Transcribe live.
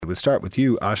We'll start with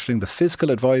you, Aisling. The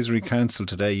Fiscal Advisory Council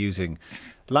today using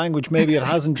language maybe it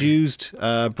hasn't used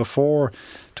before,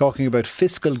 talking about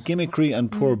fiscal gimmickry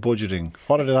and poor budgeting.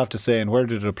 What did it have to say and where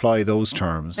did it apply those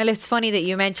terms? Well, it's funny that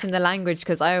you mentioned the language,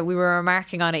 because we were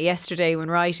remarking on it yesterday when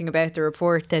writing about the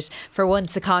report that for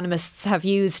once economists have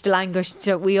used language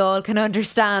that we all can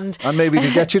understand. And maybe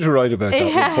to get you to write about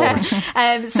that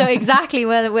report. So exactly,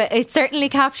 well, it certainly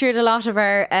captured a lot of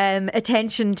our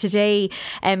attention today.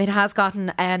 It has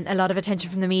gotten a lot of attention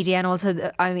from the media and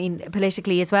also,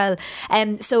 politically as well.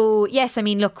 So yes,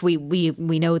 look, we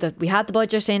know that we had the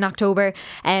budget in October,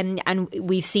 and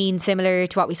we've seen, similar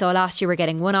to what we saw last year, we're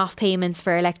getting one-off payments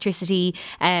for electricity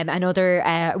and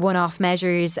other one-off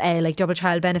measures like double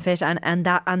child benefit and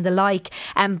the like.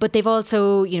 But they've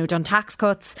also, done tax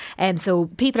cuts, so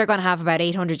people are going to have about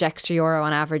 €800 extra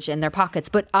on average in their pockets.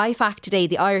 But IFAC today,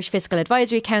 the Irish Fiscal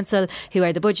Advisory Council, who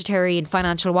are the budgetary and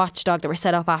financial watchdog that were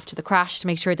set up after the crash to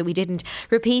make sure that we didn't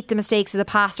repeat the mistakes of the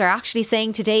past, are actually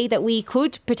saying today that we could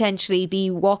potentially be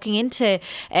walking into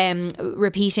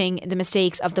repeating the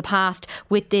mistakes of the past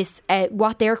with this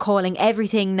what they're calling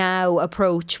everything now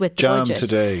approach with the budget. Jam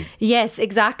today. Yes,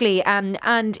 exactly.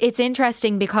 And it's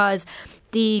interesting because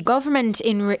the government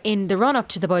in the run up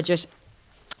to the budget,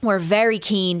 we're very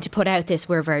keen to put out this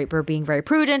we're being very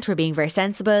prudent, we're being very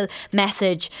sensible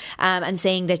message, and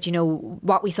saying that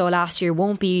what we saw last year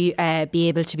won't be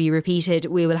able to be repeated.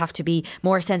 We will have to be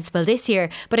more sensible this year.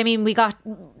 But we got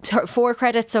 4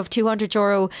 credits of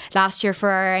 €200 last year for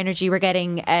our energy. We're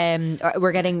getting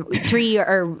 3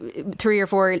 or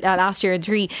 4 last year and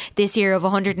 3 this year of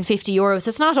 €150. So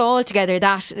it's not altogether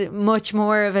that much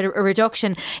more of a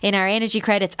reduction in our energy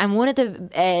credits. And one of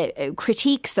the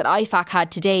critiques that IFAC had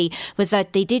today was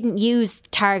that they didn't use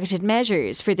targeted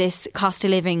measures for this cost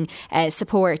of living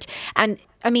support. And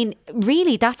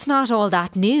really, that's not all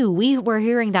that new. We were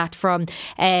hearing that from,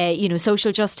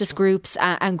 social justice groups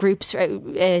and groups,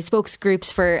 spokes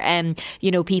groups for,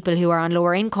 people who are on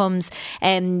lower incomes,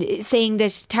 saying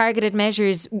that targeted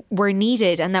measures were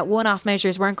needed and that one-off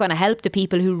measures weren't going to help the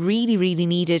people who really, really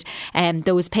needed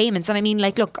those payments. And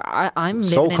look, I'm living in a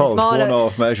small... So-called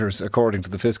one-off measures, according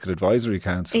to the Fiscal Advisory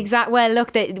Council. Exactly. Well,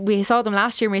 look, we saw them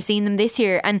last year and we're seeing them this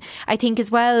year. And I think as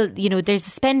well, there's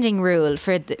a spending rule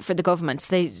for the government.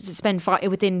 They spend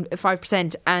within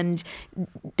 5%, and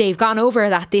they've gone over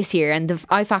that this year. And the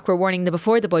IFAC were warning them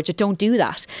before the budget, don't do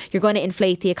that. You're going to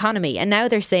inflate the economy. And now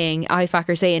IFAC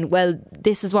are saying, well,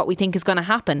 this is what we think is going to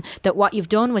happen, that what you've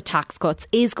done with tax cuts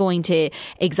is going to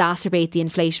exacerbate the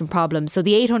inflation problem. So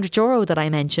the €800 that I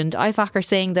mentioned, IFAC are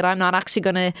saying that I'm not actually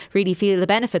going to really feel the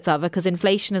benefits of it because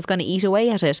inflation is going to eat away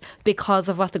at it because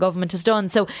of what the government has done.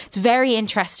 So it's a very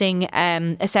interesting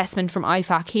assessment from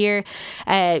IFAC here.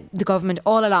 The government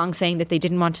all along saying that they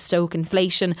didn't want to stoke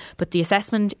inflation, but the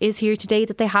assessment is here today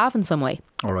that they have in some way.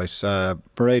 All right,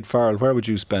 Mairéad, Farrell, where would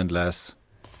you spend less?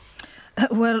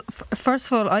 Well, first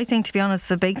of all, I think, to be honest,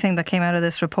 the big thing that came out of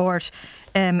this report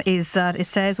is that it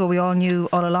says what we all knew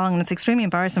all along, and it's extremely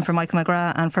embarrassing for Michael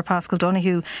McGrath and for Paschal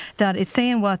Donoghue, that it's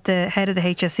saying what the head of the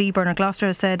HSE, Bernard Gloucester,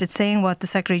 has said. It's saying what the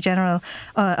Secretary General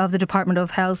of the Department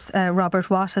of Health, Robert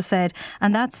Watt, has said,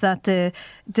 and that's that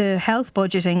the health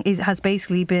budgeting has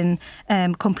basically been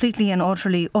completely and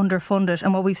utterly underfunded.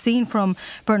 And what we've seen from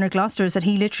Bernard Gloucester is that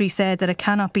he literally said that it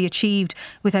cannot be achieved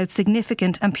without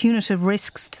significant and punitive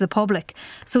risks to the public.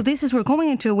 So we're going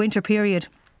into a winter period,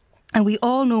 and we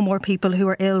all know more people who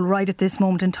are ill right at this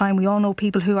moment in time. We all know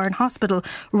people who are in hospital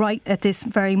right at this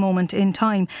very moment in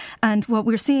time. And what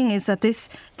we're seeing is that this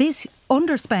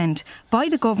underspend by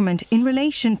the government in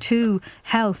relation to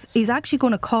health is actually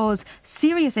going to cause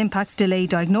serious impacts, delay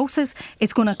diagnosis.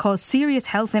 It's going to cause serious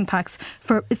health impacts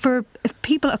for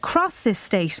people across this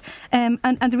state. And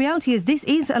the reality is this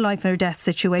is a life or death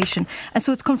situation. And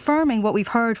so it's confirming what we've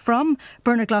heard from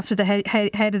Bernard Gloucester, the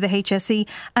head of the HSE,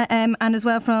 and as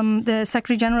well from the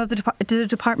Secretary General of the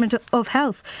Department of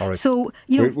Health. All right. So,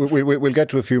 we'll get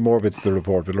to a few more bits of the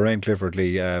report, but Lorraine,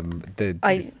 Clifford-Lee,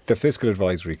 the Fiscal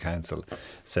Advisory Council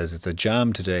says it's a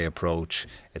jam today approach.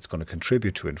 It's going to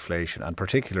contribute to inflation, and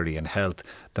particularly in health.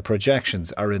 The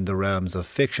projections are in the realms of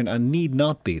fiction and need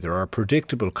not be. There are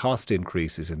predictable cost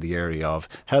increases in the area of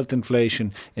health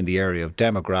inflation, in the area of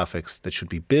demographics that should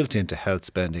be built into health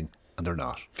spending, and they're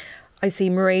not. I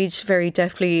see Mairéad very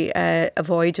deftly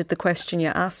avoided the question you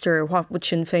asked her, what would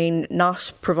Sinn Féin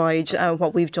not provide,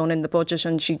 what we've done in the budget,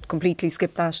 and she completely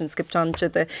skipped that and skipped on to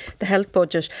the health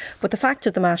budget. But the fact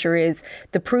of the matter is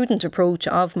the prudent approach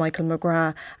of Michael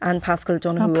McGrath and Paschal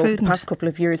Donoghue over the past couple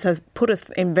of years has put us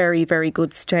in very, very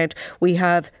good stead. We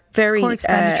have very core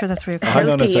expenditure that's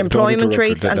healthy employment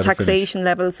rates and taxation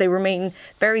levels. They remain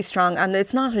very strong, and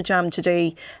it's not a jam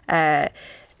today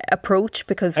approach,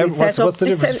 because we've set up... What's the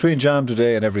difference between jam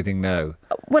today and everything now?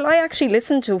 Well, I actually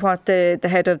listened to what the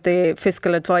head of the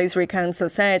Fiscal Advisory Council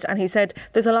said, and he said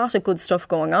there's a lot of good stuff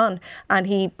going on, and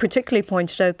he particularly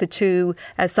pointed out the two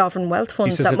sovereign wealth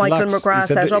funds that Michael McGrath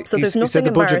set up, so there's nothing embarrassing about that. He said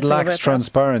the budget lacks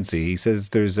transparency. He says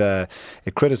it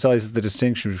criticises the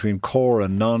distinction between core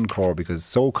and non-core, because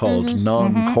so-called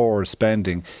non-core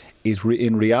spending is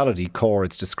in reality core.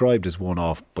 It's described as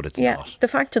one-off, but it's not. The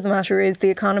fact of the matter is the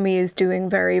economy is doing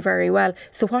very, very well.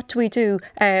 So what do we do?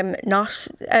 Not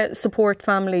support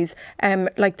families,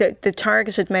 like the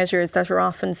targeted measures that are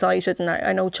often cited, and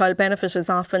I know Child Benefit has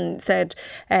often said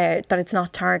that it's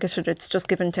not targeted, it's just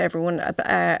given to everyone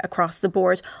across the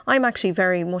board. I'm actually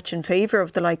very much in favour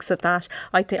of the likes of that.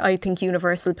 I think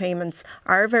universal payments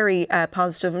are very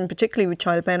positive, and particularly with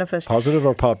Child Benefit. Positive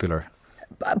or popular?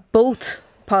 Both.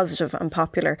 Positive and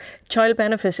popular. Child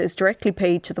benefit is directly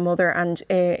paid to the mother, and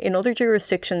in other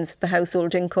jurisdictions the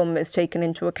household income is taken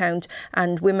into account,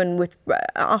 and women with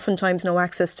oftentimes no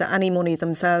access to any money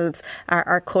themselves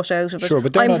are cut out of it. Sure,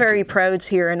 but I'm very proud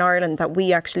here in Ireland that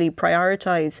we actually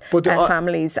prioritise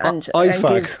families and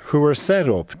IFAC, who are set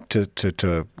up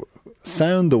to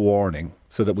sound the warning,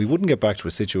 so that we wouldn't get back to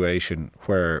a situation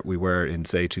where we were in,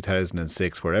 say,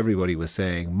 2006, where everybody was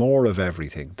saying more of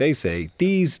everything. They say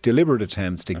these deliberate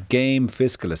attempts to game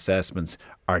fiscal assessments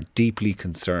are deeply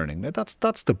concerning. Now,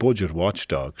 that's the budget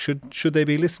watchdog. Should they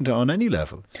be listened to on any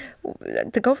level?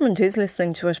 The government is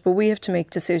listening to it, but we have to make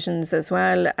decisions as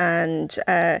well, and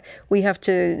we have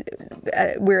to.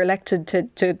 We're elected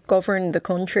to govern the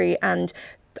country, and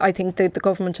I think that the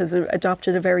government has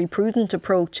adopted a very prudent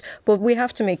approach, but we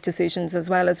have to make decisions as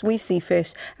well as we see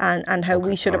fit, and how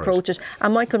we should approach it.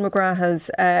 And Michael McGrath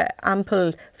has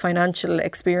ample financial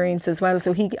experience as well,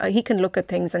 so he can look at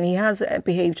things, and he has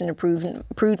behaved in a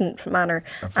prudent manner.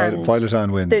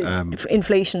 Fáil, Wynne,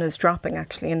 inflation is dropping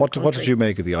actually in the country. What did you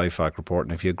make of the IFAC report,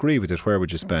 and if you agree with it, where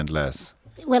would you spend less?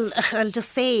 Well, I'll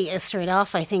just say straight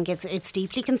off, I think it's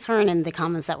deeply concerning, the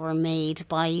comments that were made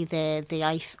by the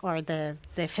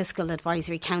Fiscal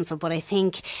Advisory Council. But I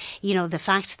think, the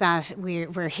fact that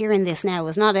we're hearing this now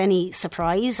is not any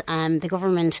surprise. The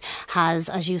government has,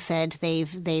 as you said,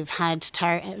 they've had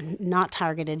not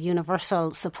targeted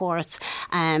universal supports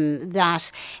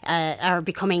that are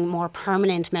becoming more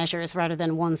permanent measures rather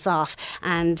than once off.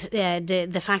 And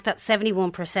the fact that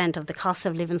 71% of the cost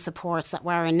of living supports that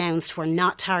were announced were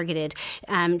not targeted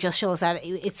just shows that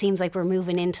it seems like we're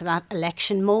moving into that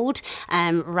election mode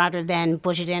rather than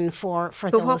budgeting for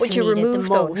those what would who you need remove, it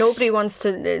the most.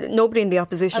 Though? Nobody in the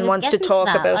opposition wants to talk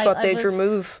about what they'd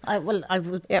remove. I was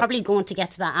probably going to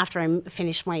get to that after I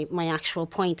finish my actual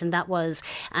point, and that was,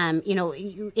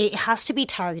 it has to be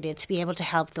targeted to be able to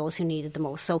help those who need it the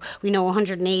most. So we know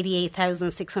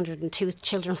 188,602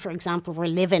 children, for example, were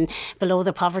living below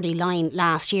the poverty line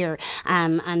last year,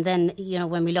 and then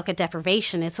when we look at deprivation,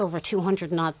 it's over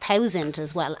 200,000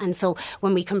 as well. And so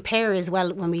when we compare as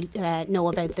well, when we know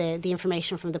about the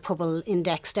information from the Pobl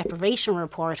Index Deprivation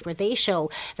Report, where they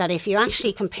show that if you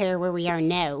actually compare where we are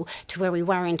now to where we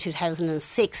were in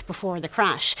 2006 before the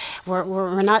crash,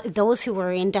 we're not, those who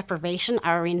were in deprivation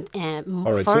are in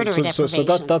further deprivation. So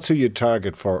that's who you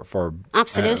target for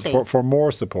absolutely for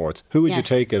more support. Who would you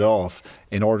take it off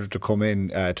in order to come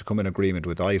in agreement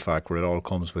with IFAC, where it all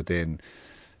comes within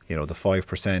the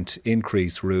 5%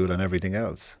 increase rule and everything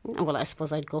else? Well, I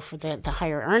suppose I'd go for the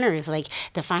higher earners. Like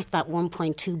the fact that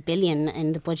 1.2 billion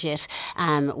in the budget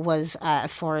was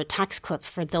for tax cuts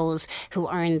for those who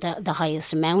earn the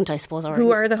highest amount, I suppose. Or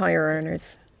who are the higher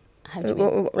earners? How do you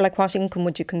mean? Like what income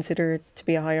would you consider to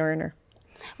be a high earner?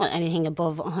 Well, anything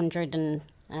above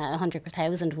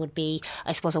 100,000 would be,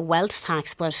 I suppose, a wealth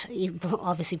tax, but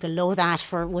obviously below that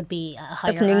would be a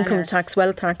higher. That's an income tax.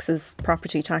 Wealth tax is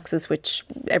property taxes, which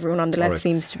everyone on the left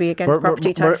seems to be against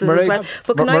property taxes as well.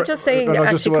 But can I just say...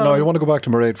 I want to go back to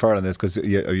Mairéad Farrell on this, because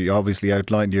you obviously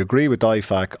outlined, you agree with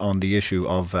IFAC on the issue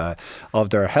of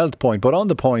their health point, but on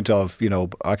the point of,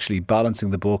 actually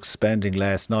balancing the books, spending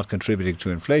less, not contributing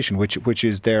to inflation, which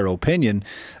is their opinion.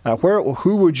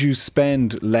 Who would you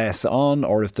spend less on,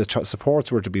 or if the supports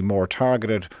were to be more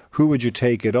targeted, who would you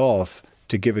take it off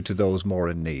to give it to those more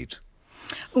in need?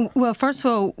 Well, first of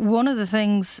all, one of the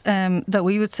things that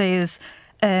we would say is,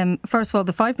 first of all,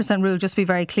 the 5% rule, just to be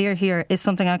very clear here, is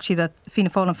something actually that Fianna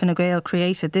Fáil and Fine Gael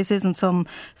created. This isn't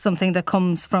something that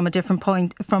comes from a different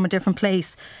point, from a different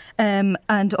place.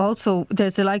 And also,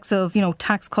 there's the likes of,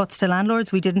 tax cuts to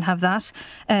landlords. We didn't have that.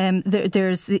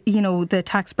 There's, the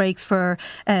tax breaks for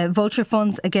vulture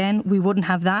funds. Again, we wouldn't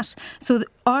have that. So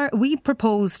we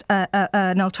proposed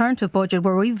an alternative budget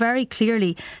where we very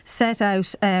clearly set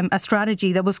out a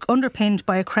strategy that was underpinned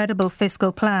by a credible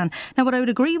fiscal plan. Now, what I would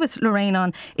agree with Lorraine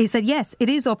on is that, yes, it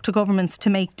is up to governments to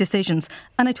make decisions,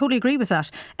 and I totally agree with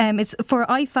that. It's for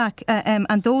IFAC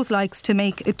and those likes to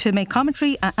make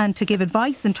commentary and to give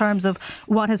advice in terms of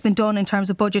what has been done in terms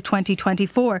of Budget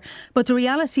 2024. But the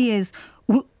reality is,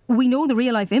 we know the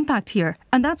real life impact here,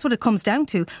 and that's what it comes down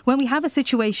to. When we have a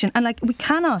situation, and we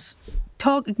cannot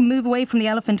move away from the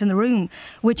elephant in the room,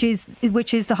 which is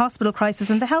the hospital crisis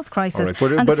and the health crisis.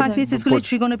 Right, and the fact this is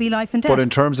literally going to be life and death. But in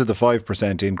terms of the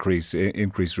 5%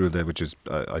 increase rule there, which is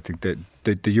I think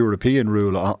the European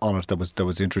rule on it that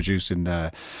was introduced in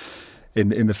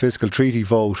the fiscal treaty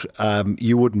vote,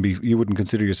 you wouldn't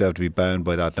consider yourself to be bound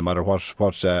by that, no matter what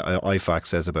IFAC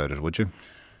says about it, would you?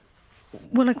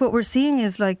 Well, what we're seeing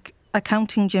is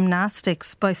accounting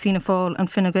gymnastics by Fianna Fáil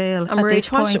and Fine Gael at this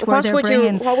point, where they're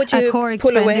bringing a core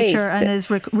expenditure and is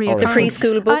reaccounting. The free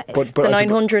school books, the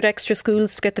 900 extra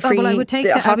schools to get the free I would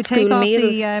take hot off school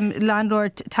meals. The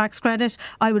landlord tax credit.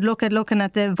 I would look at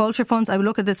the vulture funds. I would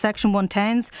look at the Section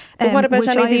 110s. But what about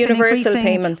any of the universal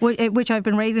payments? Which I've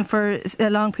been raising for a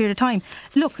long period of time.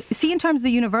 Look, see in terms of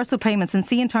the universal payments and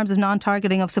see in terms of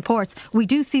non-targeting of supports, we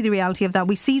do see the reality of that.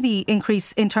 We see the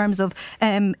increase in terms of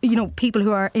people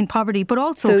who are in poverty. But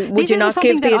also, so would you not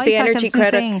give the energy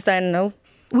credits then? No.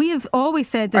 We have always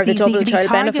said that these need to be targeted.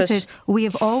 Benefit. We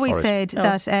have always said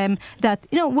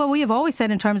we have always said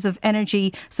in terms of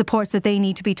energy supports that they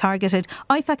need to be targeted.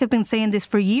 IFAC have been saying this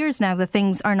for years now, that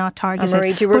things are not targeted.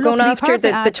 Mairéad, you were going after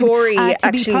the Tory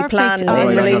actually plan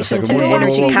in relation to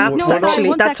energy caps.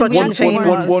 Actually, that's what Sinn Féin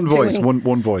was doing.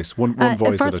 One voice.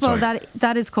 First of all,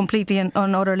 that is completely and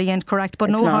utterly incorrect. But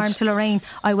no harm to Lorraine.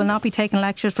 I will not be taking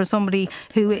lectures for somebody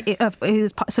who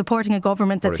is supporting a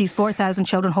government that sees 4,000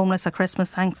 children homeless at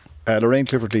Christmas. Thanks. Lorraine,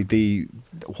 Clifford-Lee,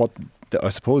 what I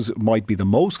suppose might be the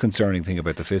most concerning thing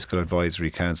about the Fiscal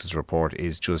Advisory Council's report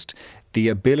is just the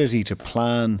ability to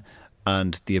plan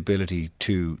and the ability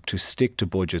to stick to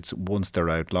budgets once they're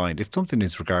outlined. If something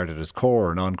is regarded as core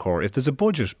or non-core, if there's a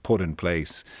budget put in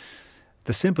place,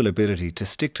 the simple ability to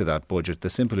stick to that budget, the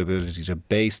simple ability to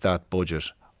base that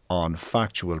budget on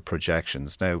factual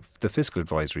projections. Now, the Fiscal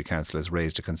Advisory Council has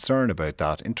raised a concern about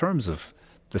that in terms of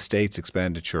the state's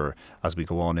expenditure as we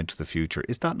go on into the future.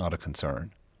 Is that not a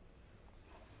concern?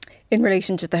 In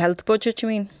relation to the health budget, you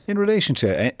mean? In relation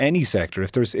to any sector,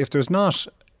 if there's not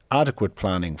adequate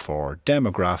planning for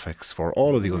demographics, for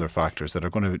all of the other factors that are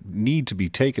going to need to be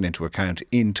taken into account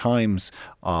in times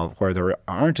where there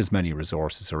aren't as many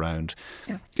resources around,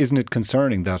 isn't it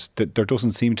concerning that there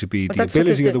doesn't seem to be the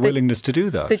ability or the willingness to do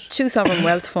that? The two sovereign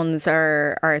wealth funds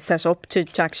are set up to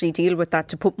actually deal with that,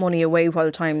 to put money away while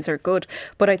times are good.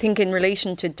 But I think in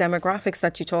relation to demographics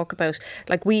that you talk about,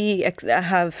 we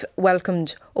have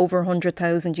welcomed over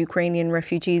 100,000 Ukrainian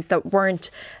refugees that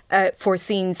weren't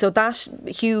foreseen. So that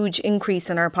huge increase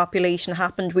in our population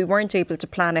happened. We weren't able to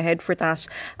plan ahead for that.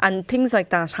 And things like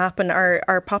that happen.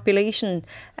 Our population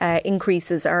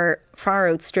increases are far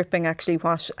outstripping actually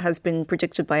what has been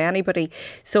predicted by anybody.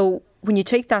 So when you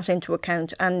take that into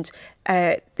account and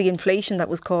the inflation that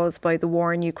was caused by the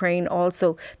war in Ukraine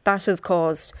also, that has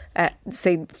caused,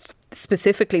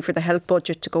 specifically for the health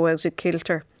budget to go out of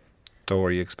kilter. So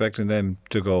are you expecting them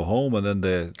to go home and then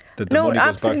the money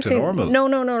goes back to normal?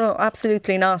 No,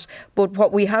 absolutely not. But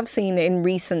what we have seen in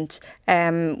recent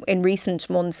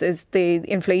months is the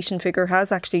inflation figure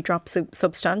has actually dropped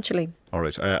substantially. All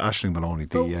right, Aisling Moloney,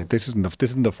 this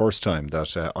isn't the first time that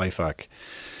IFAC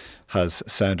has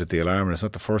sounded the alarm, and it's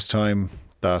not the first time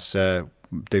that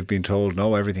they've been told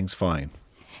no, everything's fine.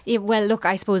 Yeah, well, look,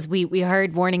 I suppose we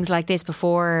heard warnings like this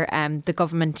before the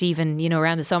government, even,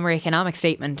 around the summer economic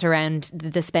statement, around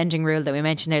the spending rule that we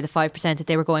mentioned there, the 5% that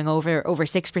they were going over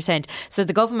 6%. So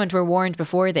the government were warned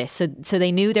before this. So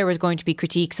they knew there was going to be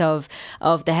critiques of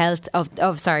the health of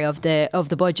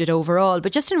the budget overall.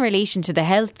 But just in relation to the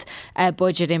health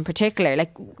budget in particular,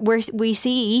 we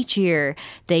see each year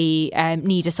they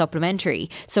need a supplementary.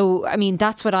 So I mean,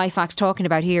 that's what IFAC's talking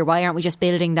about here. Why aren't we just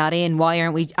building that in? Why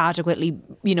aren't we adequately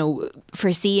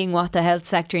foreseeing what the health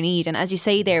sector need? And as you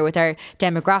say there, with our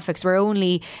demographics, we're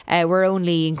only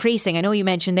increasing. I know you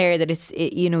mentioned there that it's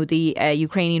the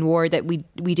Ukrainian war, that we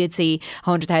did see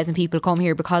 100,000 people come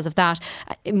here because of that.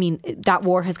 I mean, that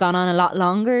war has gone on a lot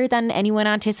longer than anyone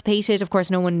anticipated. Of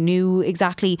course, no one knew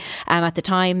exactly at the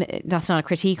time. That's not a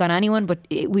critique on anyone, but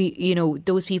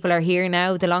those people are here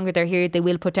now. The longer they're here, they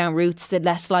will put down roots. The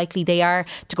less likely they are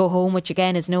to go home, which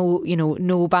again is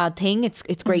no bad thing.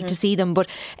 It's great to see them, but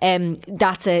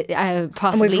that's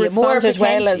possibly a more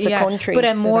well as a country, but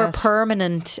a more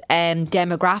permanent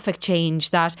demographic change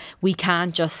that we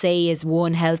can't just say is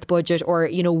one health budget or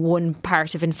one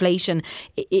part of inflation.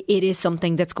 It is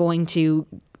something that's going to,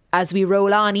 as we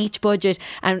roll on each budget,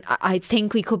 and I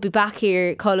think we could be back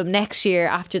here, Colm, next year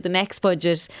after the next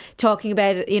budget talking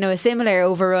about a similar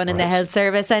overrun in the health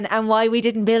service and why we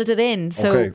didn't build it in. So